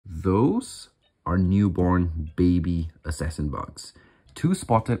those are newborn baby assassin bugs.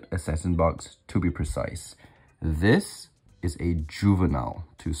 2-spotted assassin bugs to be precise. This is a juvenile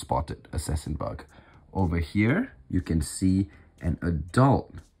 2-spotted assassin bug. Over here, you can see an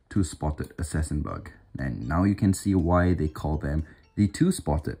adult 2-spotted assassin bug. And now you can see why they call them the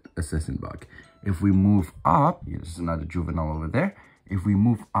 2-spotted assassin bug. If we move up, there's another juvenile over there. If we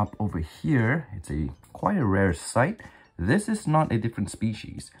move up over here, it's quite a rare sight. This is not a different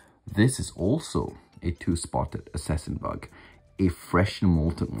species. This is also a 2-spotted assassin bug, a fresh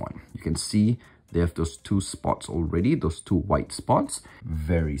molted one. You can see they have those 2 spots already, those 2 white spots.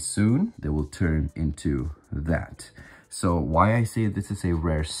 Very soon, they will turn into that. So why I say this is a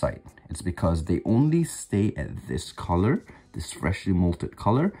rare sight, it's because they only stay at this color, this freshly molted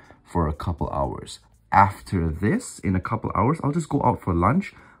color, for a couple hours. After this, in a couple hours, I'll just go out for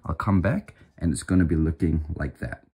lunch, I'll come back, and it's gonna be looking like that.